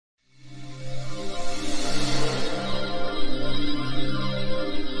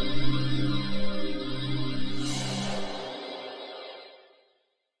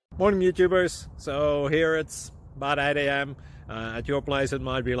Morning YouTubers. So here it's about 8 a.m. At your place it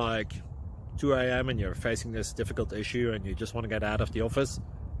might be like 2 a.m. and you're facing this difficult issue and you just want to get out of the office.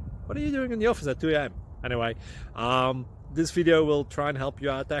 What are you doing in the office at 2 a.m.? Anyway, this video will try and help you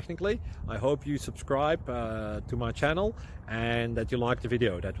out technically. I hope you subscribe to my channel and that you like the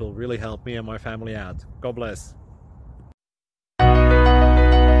video. That will really help me and my family out. God bless.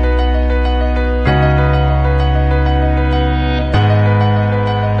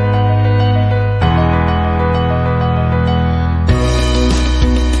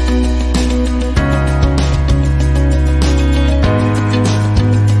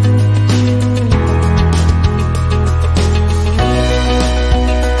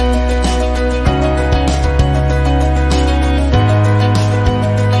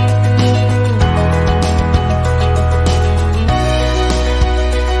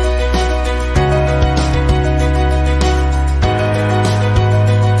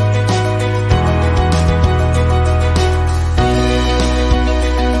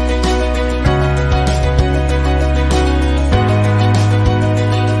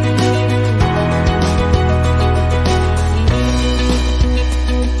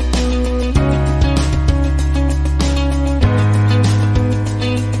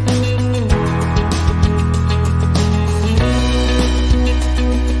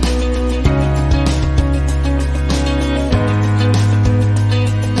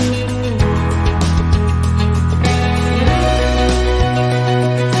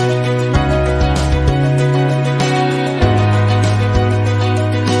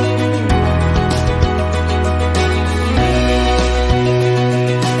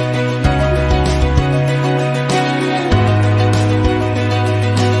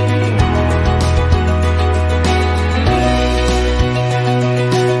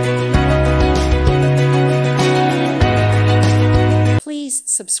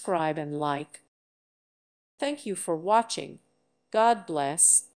 Subscribe and like. Thank you for watching. God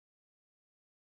bless.